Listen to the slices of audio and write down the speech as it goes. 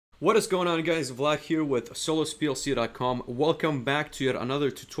What is going on, guys? Vlad here with solosplc.com. Welcome back to yet another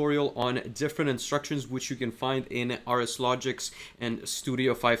tutorial on different instructions which you can find in RSLogix and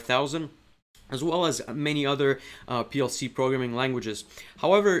Studio 5000, as well as many other PLC programming languages.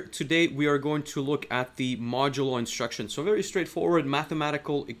 However, today we are going to look at the modulo instruction. So very straightforward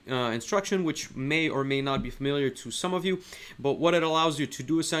mathematical instruction, which may or may not be familiar to some of you, but what it allows you to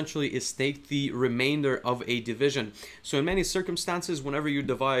do essentially is take the remainder of a division. So in many circumstances, whenever you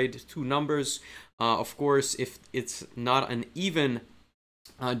divide two numbers, of course, if it's not an even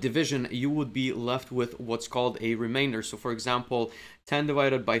division, you would be left with what's called a remainder. So for example, 10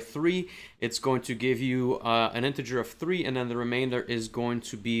 divided by 3, it's going to give you an integer of 3, and then the remainder is going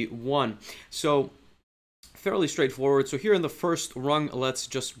to be 1. So fairly straightforward. So here in the first rung, let's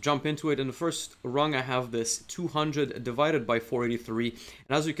just jump into it. In the first rung, I have this 200 divided by 483,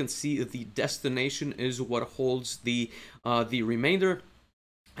 and as you can see, the destination is what holds the remainder,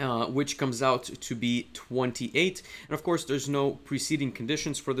 which comes out to be 28. And of course, there's no preceding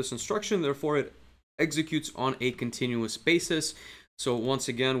conditions for this instruction, therefore it executes on a continuous basis. So once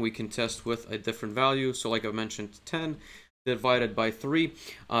again, we can test with a different value. So like I mentioned, 10 divided by 3.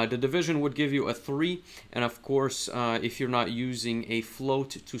 The division would give you a 3, and of course, if you're not using a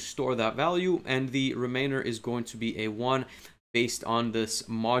float to store that value, and the remainder is going to be a 1 based on this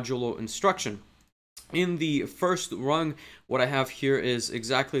modulo instruction. In the first rung, what I have here is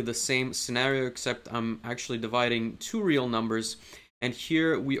exactly the same scenario, except I'm actually dividing two real numbers. And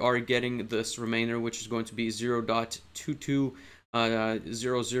here we are getting this remainder, which is going to be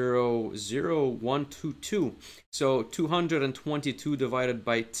 0.22000122. So 222 divided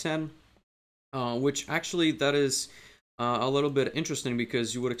by 10, which actually that is a little bit interesting,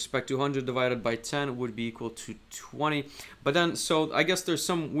 because you would expect 200 divided by 10 would be equal to 20. But then, so I guess there's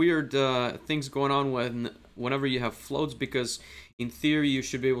some weird things going on whenever you have floats, because in theory you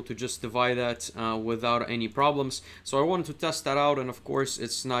should be able to just divide that without any problems. So I wanted to test that out, and of course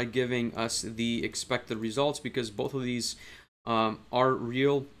it's not giving us the expected results because both of these are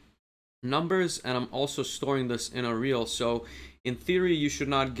real numbers, and I'm also storing this in a real. So in theory, you should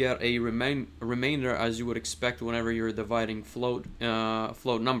not get a remainder as you would expect whenever you're dividing float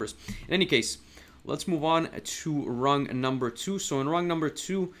numbers. In any case, let's move on to rung number 2. So in rung number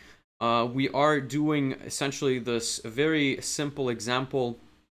 2, we are doing essentially this very simple example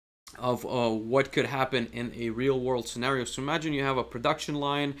of what could happen in a real world scenario. So imagine you have a production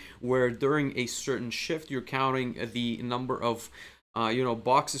line where during a certain shift, you're counting the number of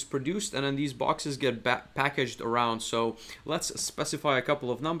boxes produced, and then these boxes get packaged around. So let's specify a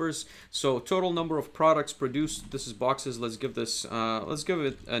couple of numbers. So total number of products produced, this is boxes. Let's give this let's give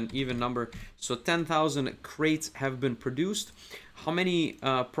it an even number. So 10,000 crates have been produced. How many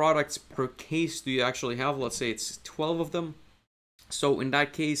products per case do you actually have? Let's say it's 12 of them. So in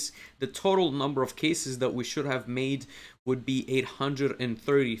that case, the total number of cases that we should have made would be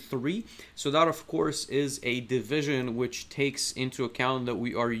 833. So that, of course, is a division which takes into account that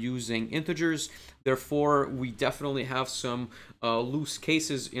we are using integers. Therefore, we definitely have some loose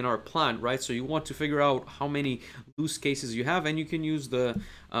cases in our plan, right? So you want to figure out how many loose cases you have, and you can use the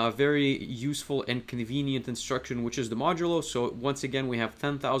very useful and convenient instruction, which is the modulo. So once again, we have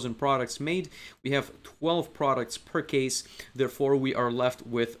 10,000 products made. We have 12 products per case. Therefore, we are left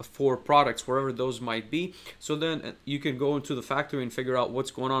with 4 products, wherever those might be. So then you can go into the factory and figure out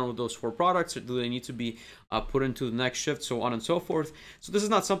what's going on with those 4 products. Or do they need to be put into the next shift, so on and so forth. So this is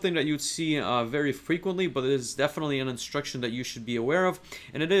not something that you'd see very frequently, but it is definitely an instruction that you should be aware of,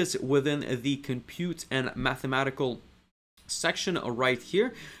 and it is within the compute and mathematical section right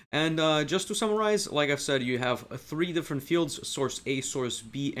here. And just to summarize, like I've said, you have 3 different fields: source A, source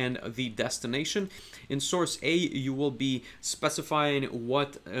B, and the destination. In source A, you will be specifying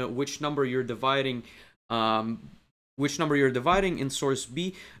which number you're dividing. In source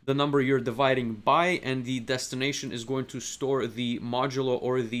B, the number you're dividing by, and the destination is going to store the modulo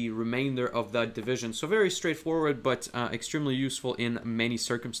or the remainder of that division. So very straightforward, but extremely useful in many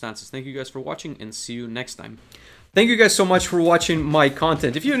circumstances. Thank you guys for watching, and see you next time. Thank you guys so much for watching my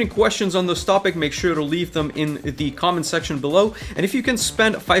content. If you have any questions on this topic, make sure to leave them in the comment section below. And if you can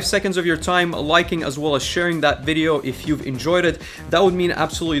spend 5 seconds of your time liking as well as sharing that video if you've enjoyed it, that would mean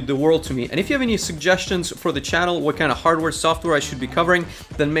absolutely the world to me. And if you have any suggestions for the channel, what kind of hardware, software I should be covering,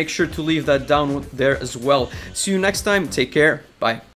 then make sure to leave that down there as well. See you next time. Take care. Bye.